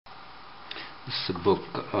This is a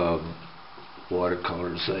book of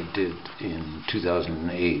watercolors I did in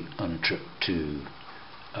 2008 on a trip to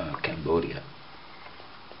Cambodia.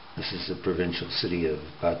 This is the provincial city of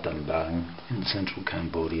Battambang in central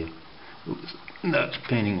Cambodia. That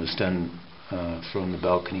painting was done from the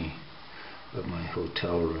balcony of my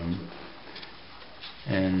hotel room.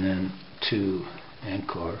 And then to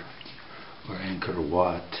Angkor, or Angkor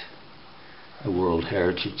Wat, a World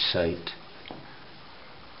Heritage Site.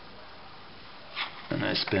 And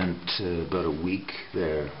I spent about a week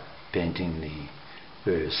there painting the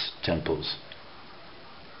various temples.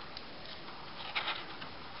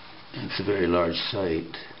 It's a very large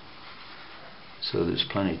site, so there's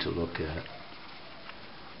plenty to look at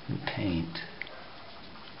and paint.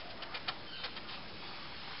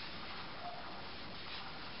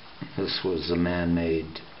 This was a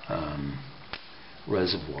man-made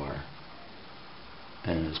reservoir,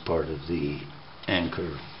 and is part of the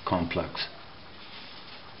Angkor complex.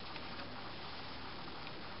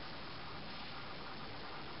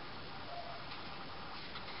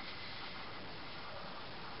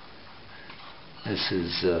 This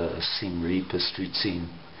is Siem Reap, a street scene.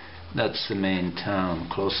 That's the main town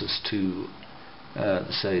closest to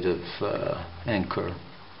the site of Angkor,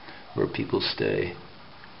 where people stay.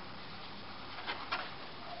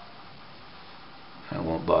 I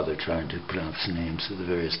won't bother trying to pronounce the names of the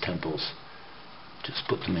various temples. Just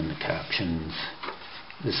put them in the captions.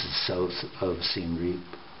 This is south of Siem Reap.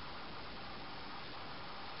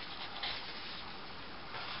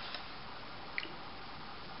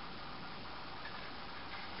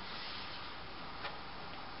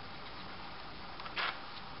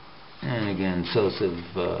 And again, south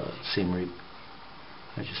of Siem Reap.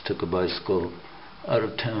 I just took a bicycle out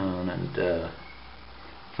of town and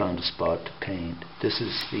found a spot to paint. This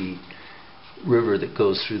is the river that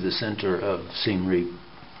goes through the center of Siem Reap.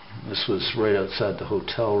 This was right outside the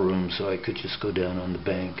hotel room, so I could just go down on the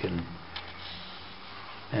bank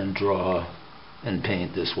and draw and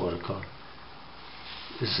paint this watercolor.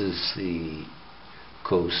 This is the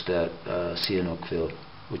coast at Sihanoukville,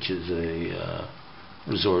 which is a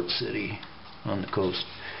resort city on the coast.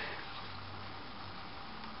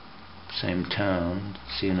 Same town,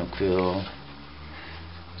 Sihanoukville.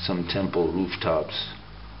 Some temple rooftops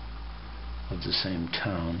of the same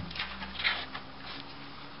town.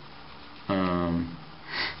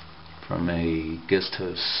 From a guest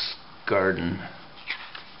house garden.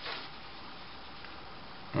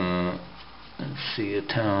 And see a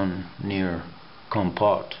town near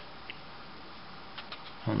Kompot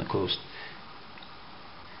on the coast.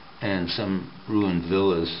 And some ruined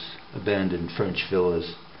villas, abandoned French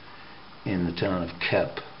villas in the town of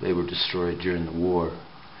Kep. They were destroyed during the war.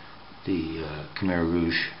 The Khmer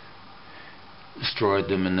Rouge destroyed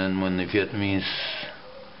them, and then when the Vietnamese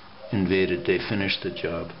invaded, they finished the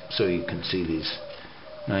job. So you can see these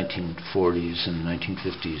 1940s and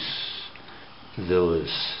 1950s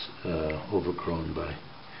villas overgrown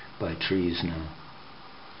by trees now.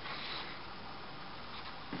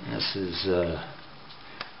 This is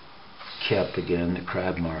Kep again, the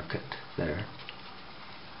crab market there.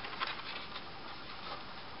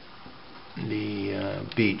 The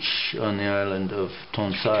beach on the island of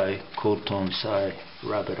Tonsai, Koh Tonsai,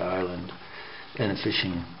 Rabbit Island, and a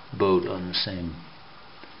fishing boat on the same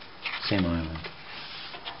island,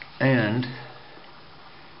 and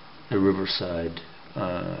the riverside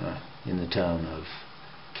in the town of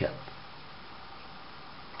Kep.